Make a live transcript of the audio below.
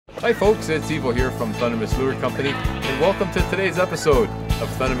Hi folks, it's Evo here from Thundermist Lure Company, and welcome to today's episode of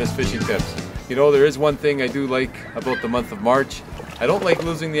Thundermist Fishing Tips. You know, there is one thing I do like about the month of March. I don't like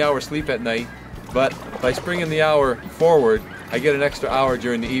losing the hour sleep at night, but by springing the hour forward, I get an extra hour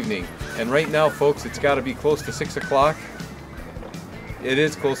during the evening. And right now, folks, it's got to be close to 6 o'clock. It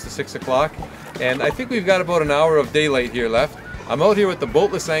is close to 6 o'clock, and I think we've got about an hour of daylight here left. I'm out here with the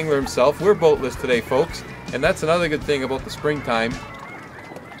boatless angler himself. We're boatless today, folks, and that's another good thing about the springtime.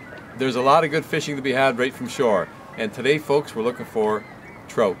 There's a lot of good fishing to be had right from shore, and today, folks, we're looking for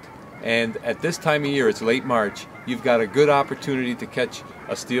trout. And at this time of year, it's late March, you've got a good opportunity to catch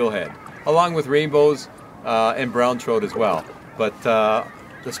a steelhead, along with rainbows and brown trout as well. But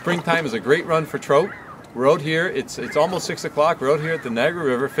the springtime is a great run for trout. We're out here, it's almost 6 o'clock, we're out here at the Niagara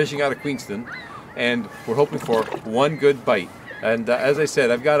River fishing out of Queenston, and we're hoping for one good bite. And as I said,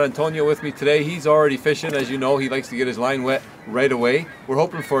 I've got Antonio with me today. He's already fishing. As you know, he likes to get his line wet right away. We're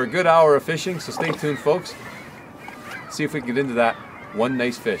hoping for a good hour of fishing, so stay tuned, folks. See if we can get into that one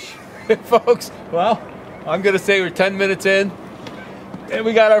nice fish. Folks, well, I'm going to say we're 10 minutes in, and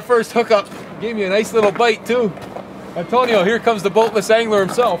we got our first hookup. Gave me a nice little bite, too. Antonio, here comes the boatless angler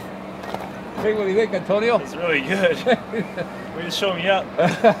himself. Hey, what do you think, Antonio? It's really good. Way to show me up.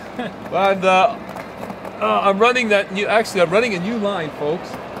 And I'm running that new, actually I'm running a new line,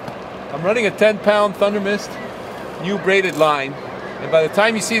 folks. I'm running a 10-pound Thundermist new braided line, and by the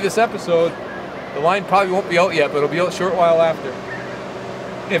time you see this episode, the line probably won't be out yet, but it'll be out a short while after.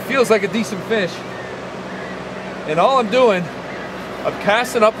 It feels like a decent fish, and all I'm doing, I'm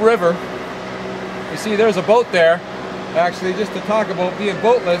casting upriver. You see there's a boat there. Actually, just to talk about being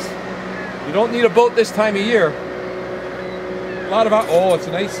boatless, you don't need a boat this time of year. A lot of, oh, it's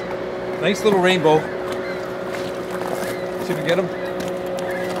a nice little rainbow. See if we get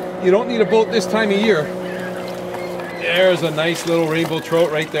them. You don't need a boat this time of year. There's a nice little rainbow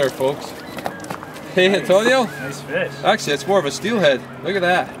trout right there, folks. Hey, nice. Antonio. Nice fish. Actually, it's more of a steelhead. Look at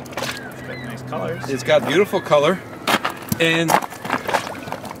that. It's got nice colors. It's got beautiful color, and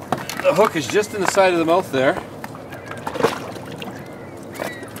the hook is just in the side of the mouth there.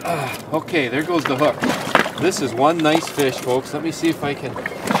 Okay, there goes the hook. This is one nice fish, folks. Let me see if I can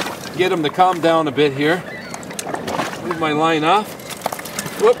get him to calm down a bit here. Move my line off.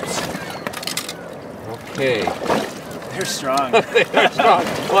 Whoops. Okay. They're strong. They're strong.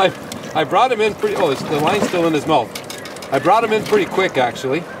 Well, I brought him in pretty, oh, the line's still in his mouth. I brought him in pretty quick,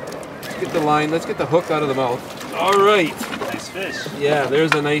 actually. Let's get the line, let's get the hook out of the mouth. All right. Nice fish. Yeah,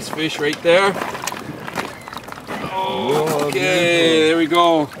 there's a nice fish right there. Okay, there we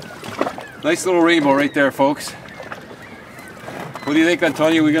go. Nice little rainbow right there, folks. What do you think,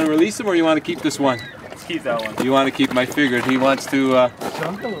 Antonio? Are we going to release him, or you want to keep this one? Let's keep that one. You want to keep, I figured. He wants to,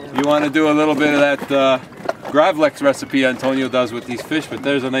 you want to do a little bit of that Gravlex recipe Antonio does with these fish, but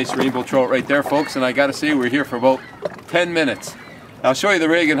there's a nice rainbow trout right there, folks, and I got to say, we're here for about 10 minutes. I'll show you the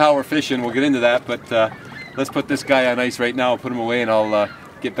rig and how we're fishing. We'll get into that, but let's put this guy on ice right now, put him away, and I'll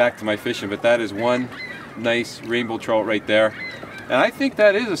get back to my fishing. But that is one nice rainbow trout right there. And I think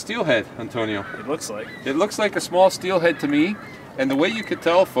that is a steelhead, Antonio. It looks like. It looks like a small steelhead to me. And the way you could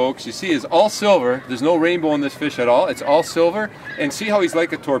tell, folks, you see is all silver. There's no rainbow in this fish at all. It's all silver. And see how he's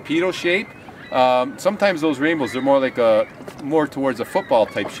like a torpedo shape? Sometimes those rainbows, they're more like more towards a football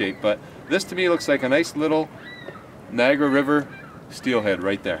type shape. But this to me looks like a nice little Niagara River steelhead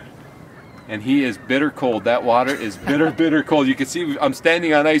right there. And he is bitter cold. That water is bitter, bitter cold. You can see I'm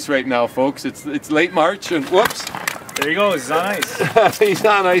standing on ice right now, folks. It's late March, and whoops. There he goes. He's on ice. He's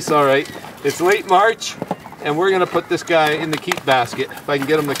on ice, all right. It's late March, and we're going to put this guy in the keep basket if I can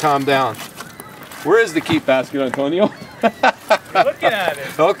get him to calm down. Where is the keep basket, Antonio? You're looking at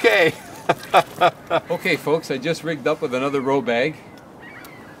it. Okay. Okay, folks, I just rigged up with another row bag.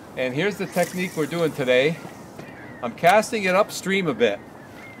 And here's the technique we're doing today. I'm casting it upstream a bit.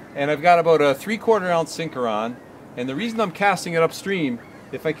 And I've got about a 3/4 ounce sinker on. And the reason I'm casting it upstream,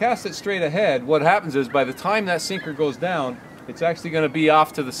 if I cast it straight ahead, what happens is by the time that sinker goes down, it's actually going to be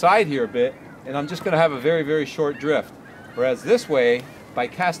off to the side here a bit, and I'm just going to have a very, very short drift. Whereas this way, by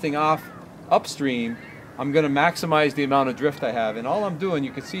casting off upstream, I'm going to maximize the amount of drift I have. And all I'm doing,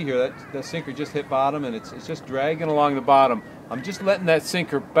 you can see here, that sinker just hit bottom, and it's just dragging along the bottom. I'm just letting that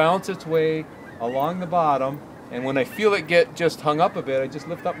sinker bounce its way along the bottom, and when I feel it get just hung up a bit, I just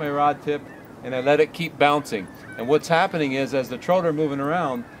lift up my rod tip and I let it keep bouncing. And what's happening is, as the trout are moving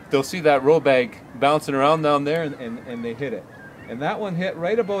around, they'll see that row bag bouncing around down there, and they hit it. And that one hit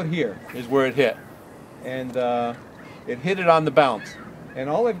right about here is where it hit. And it hit it on the bounce. And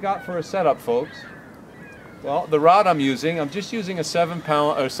all I've got for a setup, folks, well, the rod I'm just using a 7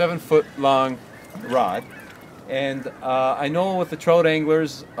 foot long rod. And I know with the trout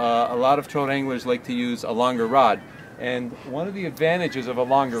anglers, a lot of trout anglers like to use a longer rod. And one of the advantages of a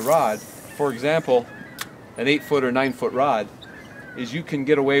longer rod, for example, an 8-foot or 9-foot rod, is you can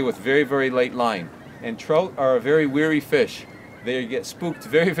get away with very, very light line. And trout are a very weary fish. They get spooked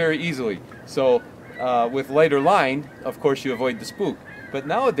very, very easily. So with lighter line, of course, you avoid the spook. But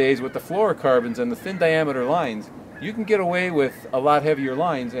nowadays, with the fluorocarbons and the thin diameter lines, you can get away with a lot heavier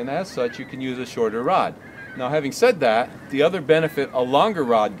lines, and as such, you can use a shorter rod. Now, having said that, the other benefit a longer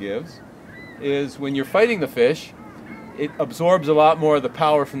rod gives is when you're fighting the fish, it absorbs a lot more of the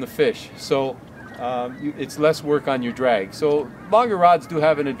power from the fish. So it's less work on your drag. So longer rods do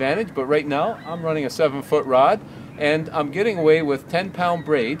have an advantage, but right now I'm running a 7-foot rod, and I'm getting away with 10-pound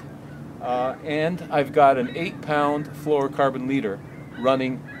braid, and I've got an 8-pound fluorocarbon leader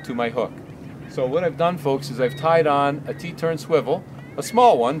running to my hook. So what I've done, folks, is I've tied on a T-turn swivel, a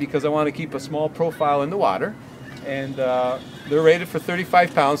small one because I want to keep a small profile in the water, and they're rated for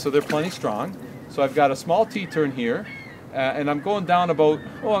 35 pounds, so they're plenty strong. So I've got a small T-turn here, and I'm going down about,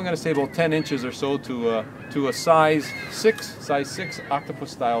 I'm going to say about 10 inches or so to a size 6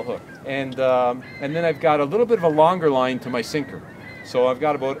 octopus style hook, and then I've got a little bit of a longer line to my sinker. So I've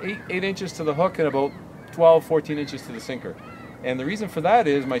got about 8 inches to the hook and about 12-14 inches to the sinker. And the reason for that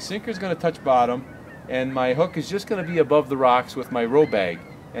is my sinker is going to touch bottom, and my hook is just going to be above the rocks with my row bag.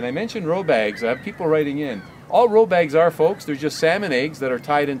 And I mentioned row bags. I have people writing in. All row bags are, folks, they're just salmon eggs that are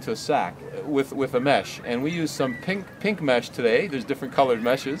tied into a sack with a mesh. And we use some pink mesh today. There's different colored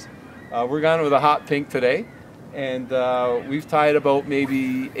meshes. We're going with a hot pink today. And we've tied about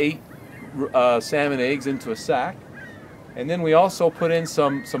maybe 8 salmon eggs into a sack. And then we also put in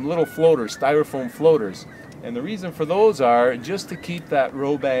some little floaters, styrofoam floaters. And the reason for those are just to keep that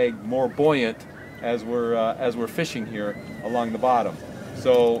row bag more buoyant as we're fishing here along the bottom.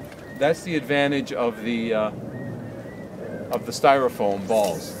 So that's the advantage of the styrofoam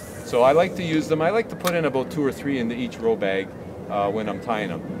balls. So I like to use them. I like to put in about 2 or 3 into each row bag when I'm tying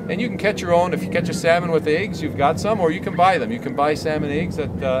them. And you can catch your own. If you catch a salmon with eggs, you've got some, or you can buy them. You can buy salmon eggs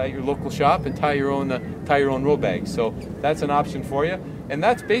at your local shop and tie your own row bag. So that's an option for you. And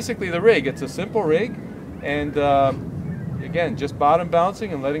that's basically the rig. It's a simple rig. And again, just bottom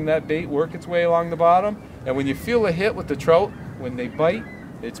bouncing and letting that bait work its way along the bottom. And when you feel a hit with the trout, when they bite,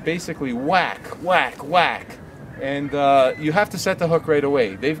 it's basically whack, whack, whack. And you have to set the hook right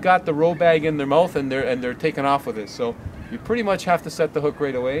away. They've got the row bag in their mouth, and they're taking off with it. So you pretty much have to set the hook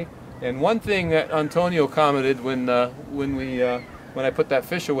right away. And one thing that Antonio commented when I put that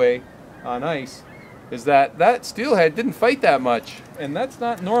fish away on ice is that steelhead didn't fight that much, and that's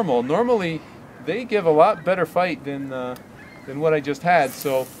not normal. Normally, they give a lot better fight than what I just had.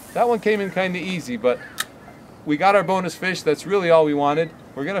 So that one came in kind of easy, but we got our bonus fish. That's really all we wanted.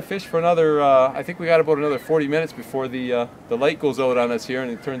 We're gonna fish for another, I think we got about another 40 minutes before the light goes out on us here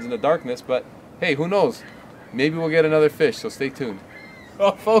and it turns into darkness, but hey, who knows? Maybe we'll get another fish, so stay tuned.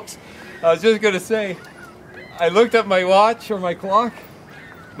 Well, folks, I was just gonna say, I looked at my watch, or my clock,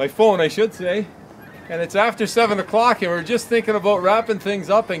 my phone I should say, and it's after 7 o'clock, and we're just thinking about wrapping things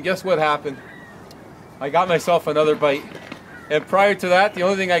up, and guess what happened? I got myself another bite. And prior to that, the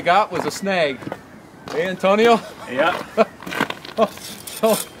only thing I got was a snag. Hey, Antonio? Yeah.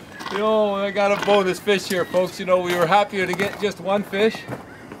 So, I got a bonus fish here, folks. We were happier to get just one fish,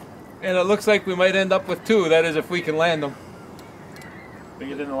 and it looks like we might end up with 2. That is, if we can land them.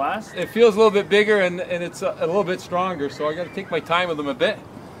 Bigger than the last? It feels a little bit bigger, and it's a little bit stronger, so I got to take my time with them a bit.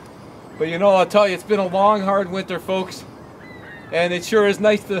 But I'll tell you, it's been a long, hard winter, folks. And it sure is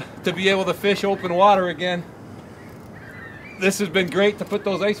nice to be able to fish open water again. This has been great to put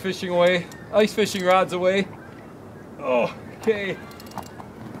those ice fishing rods away. Oh, okay.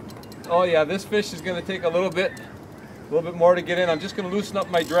 Oh yeah, this fish is going to take a little bit more to get in. I'm just going to loosen up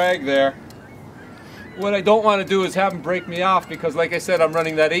my drag there. What I don't want to do is have him break me off, because like I said, I'm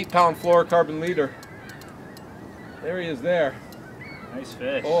running that 8-pound fluorocarbon leader. There he is there. Nice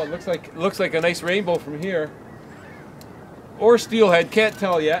fish. Oh, it looks like a nice rainbow from here. Or steelhead, can't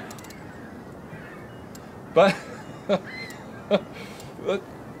tell yet. But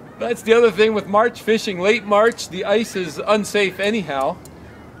that's the other thing with March fishing. Late March, the ice is unsafe anyhow.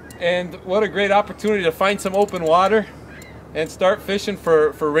 And what a great opportunity to find some open water and start fishing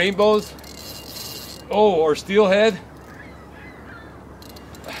for rainbows. Oh, or steelhead.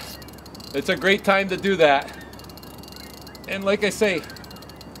 It's a great time to do that. And like I say,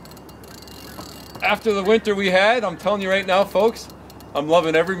 after the winter we had, I'm telling you right now, folks, I'm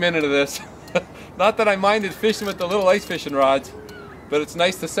loving every minute of this. Not that I minded fishing with the little ice fishing rods, but it's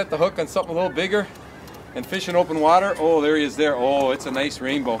nice to set the hook on something a little bigger and fish in open water. Oh, there he is there. Oh, it's a nice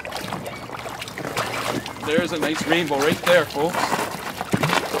rainbow. there's a nice rainbow right there, folks.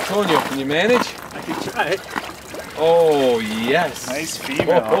 Antonio, can you manage? I can try. Oh, yes. Nice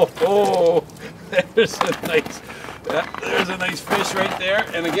female. Oh, there's a nice fish right there.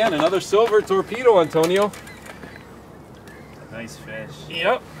 And again, another silver torpedo, Antonio. Nice fish.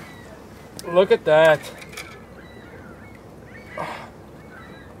 Yep. Look at that.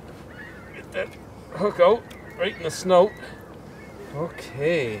 Get that hook out right in the snout.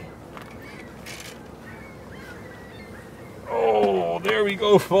 Okay. Oh, there we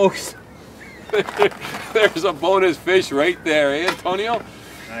go, folks. There's a bonus fish right there, eh, Antonio?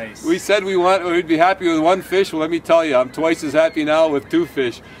 Nice. We said we'd be happy with one fish. Well, let me tell you, I'm twice as happy now with 2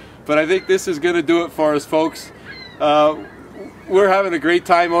 fish. But I think this is going to do it for us, folks. We're having a great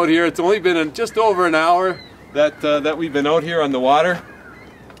time out here. It's only been just over an hour that we've been out here on the water.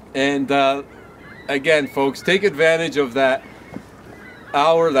 And again, folks, take advantage of that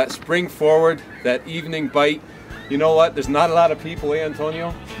hour, that spring forward, that evening bite. You know what? There's not a lot of people, eh,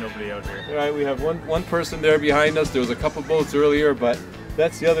 Antonio? There's nobody out here. All right, we have one person there behind us. There was a couple boats earlier, but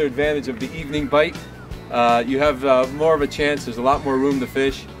that's the other advantage of the evening bite. You have more of a chance. There's a lot more room to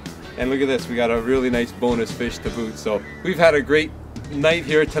fish. And look at this, we got a really nice bonus fish to boot. So we've had a great night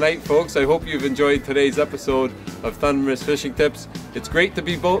here tonight, folks. I hope you've enjoyed today's episode of Thundermist Fishing Tips. It's great to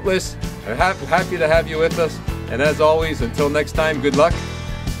be boatless. I'm happy to have you with us. And as always, until next time, good luck,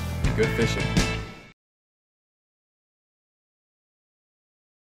 good fishing.